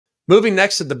Moving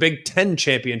next to the Big Ten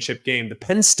championship game, the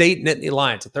Penn State Nittany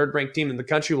Lions, a third-ranked team in the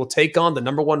country, will take on the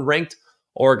number one ranked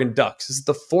Oregon Ducks. This is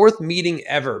the fourth meeting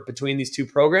ever between these two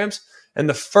programs and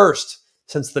the first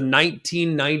since the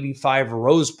 1995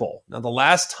 Rose Bowl. Now, the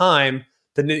last time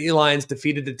the Nittany Lions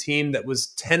defeated a team that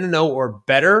was 10-0 or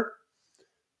better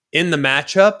in the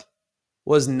matchup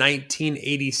was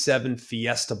 1987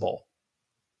 Fiesta Bowl.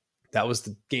 That was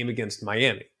the game against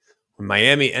Miami. When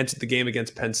Miami entered the game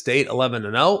against Penn State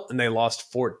 11-0, and they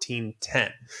lost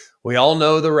 14-10. We all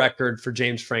know the record for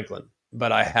James Franklin,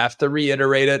 but I have to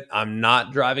reiterate it. I'm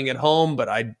not driving it home, but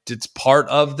it's part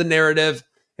of the narrative.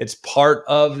 It's part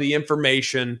of the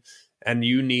information, and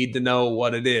you need to know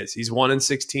what it is. He's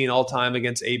 1-16 all-time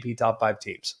against AP top 5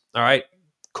 teams. All right,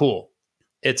 cool.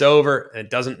 It's over, and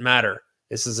it doesn't matter.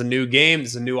 This is a new game. This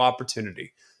is a new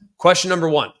opportunity. Question number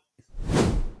 1.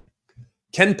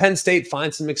 Can Penn State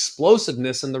find some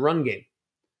explosiveness in the run game?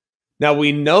 Now,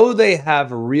 we know they have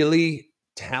really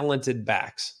talented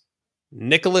backs.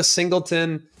 Nicholas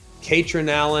Singleton, Katrin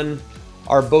Allen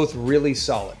are both really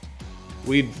solid.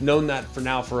 We've known that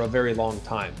for a very long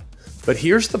time. But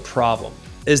here's the problem,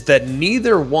 is that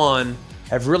neither one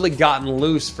have really gotten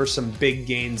loose for some big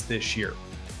gains this year.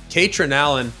 Katrin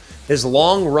Allen, his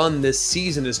long run this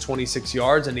season is 26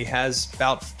 yards, and he has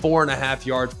about 4.5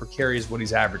 yards per carry is what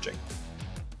he's averaging.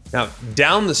 Now,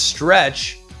 down the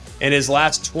stretch, in his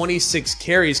last 26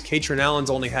 carries, Katrin Allen's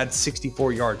only had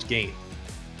 64 yards gained.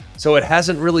 So it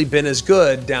hasn't really been as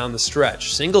good down the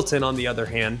stretch. Singleton, on the other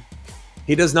hand,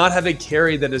 he does not have a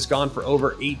carry that has gone for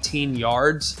over 18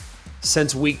 yards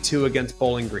since week 2 against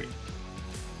Bowling Green.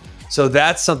 So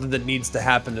that's something that needs to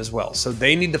happen as well. So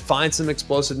they need to find some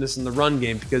explosiveness in the run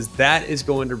game because that is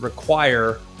going to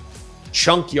require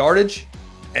chunk yardage.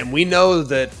 And we know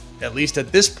that, at least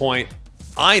at this point,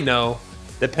 I know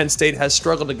that Penn State has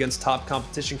struggled against top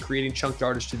competition creating chunk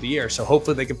yardage to the air. So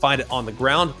hopefully they can find it on the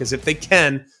ground, because if they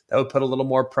can, that would put a little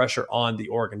more pressure on the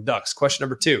Oregon Ducks. Question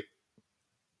number 2.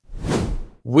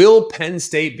 Will Penn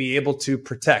State be able to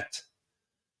protect?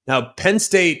 Now, Penn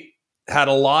State had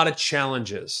a lot of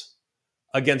challenges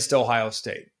against Ohio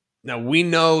State. Now, we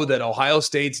know that Ohio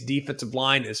State's defensive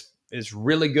line is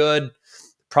really good,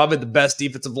 probably the best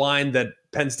defensive line that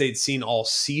Penn State's seen all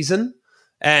season.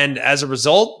 And as a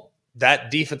result,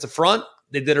 that defensive front,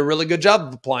 they did a really good job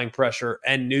of applying pressure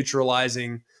and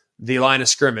neutralizing the line of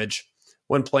scrimmage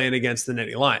when playing against the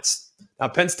Nittany Lions. Now,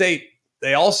 Penn State,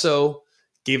 they also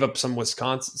gave up some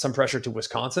pressure to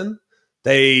Wisconsin.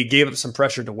 They gave up some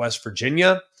pressure to West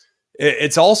Virginia.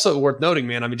 It's also worth noting,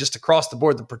 man, I mean, just across the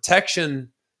board, the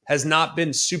protection has not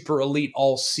been super elite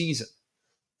all season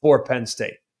for Penn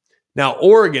State. Now,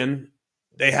 Oregon,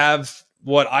 they have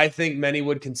what I think many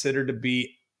would consider to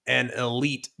be an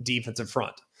elite defensive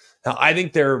front. Now, I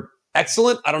think they're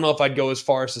excellent. I don't know if I'd go as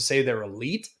far as to say they're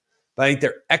elite, but I think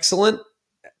they're excellent.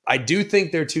 I do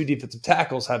think their 2 defensive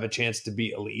tackles have a chance to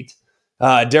be elite.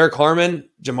 Derek Harmon,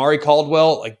 Jamari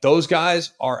Caldwell, like those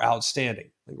guys are outstanding,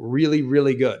 like really,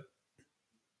 really good.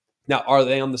 Now, are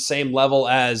they on the same level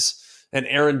as an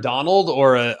Aaron Donald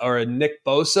or a Nick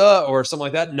Bosa or something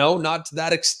like that? No, not to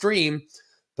that extreme,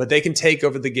 but they can take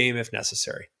over the game if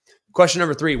necessary. Question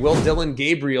number 3, will Dylan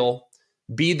Gabriel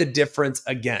be the difference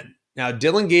again? Now,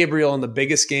 Dylan Gabriel in the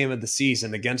biggest game of the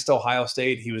season against Ohio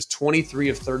State, he was 23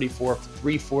 of 34 for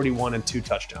 341 and 2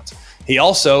 touchdowns. He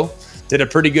also did a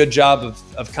pretty good job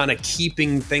of kind of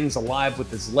keeping things alive with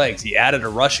his legs. He added a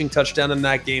rushing touchdown in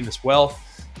that game as well.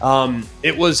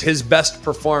 It was his best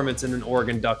performance in an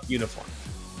Oregon Duck uniform.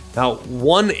 Now,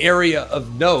 one area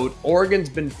of note, Oregon's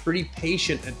been pretty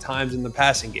patient at times in the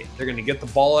passing game. They're going to get the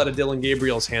ball out of Dylan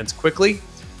Gabriel's hands quickly.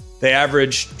 They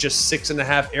average just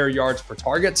 6.5 air yards per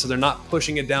target, so they're not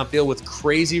pushing it downfield with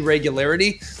crazy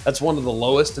regularity. That's one of the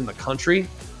lowest in the country.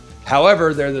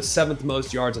 However, they're the 7th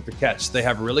most yards after catch. They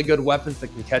have really good weapons that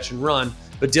can catch and run,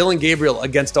 but Dylan Gabriel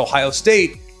against Ohio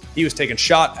State, he was taking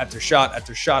shot after shot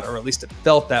after shot, or at least it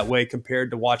felt that way compared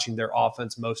to watching their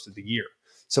offense most of the year.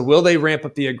 So will they ramp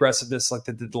up the aggressiveness like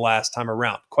they did the last time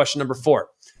around? Question number 4.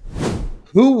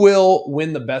 Who will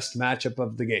win the best matchup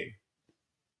of the game?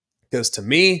 Because to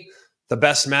me, the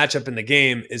best matchup in the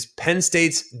game is Penn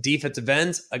State's defensive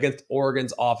ends against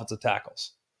Oregon's offensive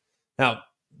tackles. Now,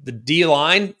 the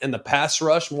D-line and the pass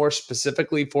rush, more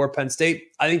specifically for Penn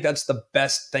State, I think that's the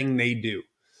best thing they do.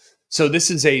 So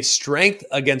this is a strength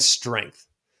against strength.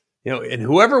 And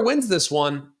whoever wins this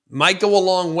one might go a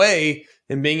long way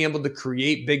in being able to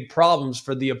create big problems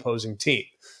for the opposing team.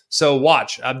 So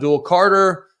watch Abdul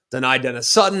Carter, Denai Dennis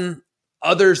Sutton,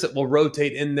 others that will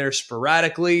rotate in there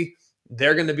sporadically.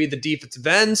 They're going to be the defensive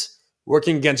ends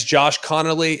working against Josh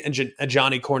Connerly and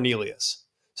Johnny Cornelius.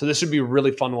 So this would be a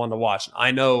really fun one to watch.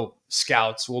 I know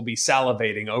scouts will be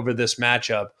salivating over this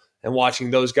matchup and watching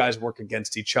those guys work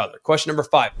against each other. Question number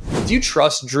 5. Do you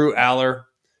trust Drew Aller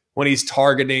when he's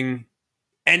targeting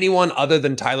anyone other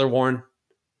than Tyler Warren?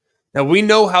 Now, we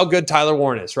know how good Tyler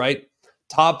Warren is, right?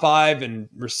 Top 5 in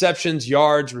receptions,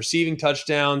 yards, receiving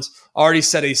touchdowns. Already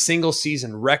set a single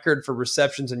season record for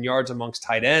receptions and yards amongst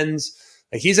tight ends.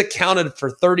 He's accounted for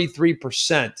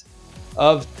 33%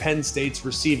 of Penn State's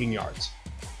receiving yards.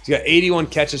 He's got 81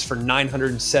 catches for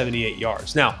 978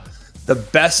 yards. Now, the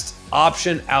best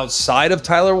option outside of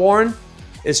Tyler Warren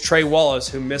is Trey Wallace,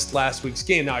 who missed last week's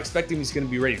game. Now, I expect him he's going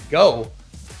to be ready to go.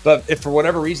 But if for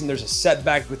whatever reason there's a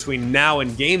setback between now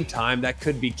and game time, that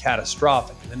could be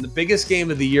catastrophic. And the biggest game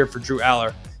of the year for Drew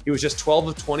Aller, he was just 12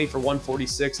 of 20 for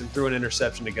 146 and threw an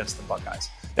interception against the Buckeyes.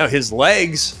 Now, his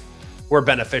legs were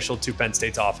beneficial to Penn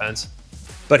State's offense,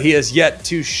 but he has yet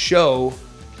to show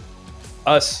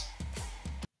us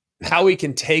how he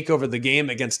can take over the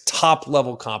game against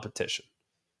top-level competition.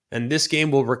 And this game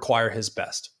will require his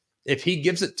best. If he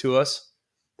gives it to us,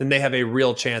 then they have a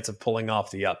real chance of pulling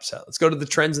off the upset. Let's go to the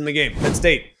trends in the game. Penn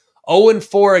State,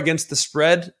 0-4 against the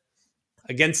spread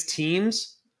against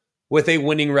teams with a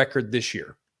winning record this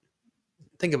year.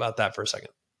 Think about that for a second.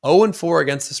 0-4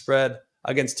 against the spread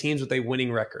against teams with a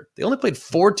winning record. They only played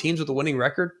 4 teams with a winning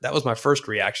record. That was my first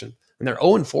reaction. And they're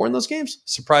 0-4 in those games?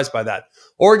 Surprised by that.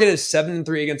 Oregon is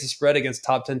 7-3 against the spread against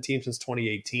top 10 teams since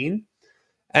 2018.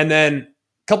 And then a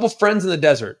couple friends in the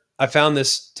desert. I found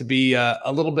this to be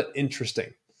a little bit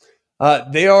interesting.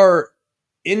 They are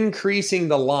increasing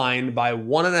the line by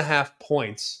 1.5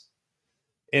 points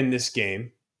in this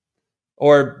game.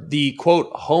 Or the,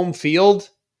 quote, home field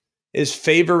is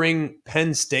favoring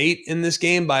Penn State in this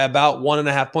game by about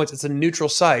 1.5 points. It's a neutral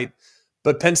site,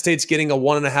 but Penn State's getting a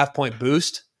 1.5 point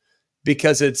boost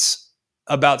because it's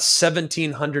about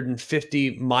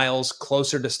 1,750 miles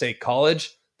closer to State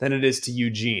College than it is to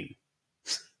Eugene,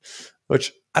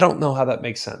 which I don't know how that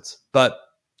makes sense, but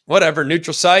whatever.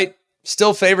 Neutral site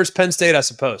still favors Penn State, I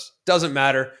suppose. Doesn't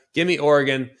matter. Give me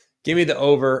Oregon. Give me the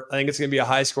over. I think it's going to be a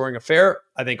high-scoring affair.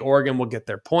 I think Oregon will get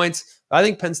their points. I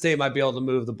think Penn State might be able to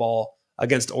move the ball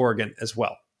against Oregon as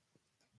well.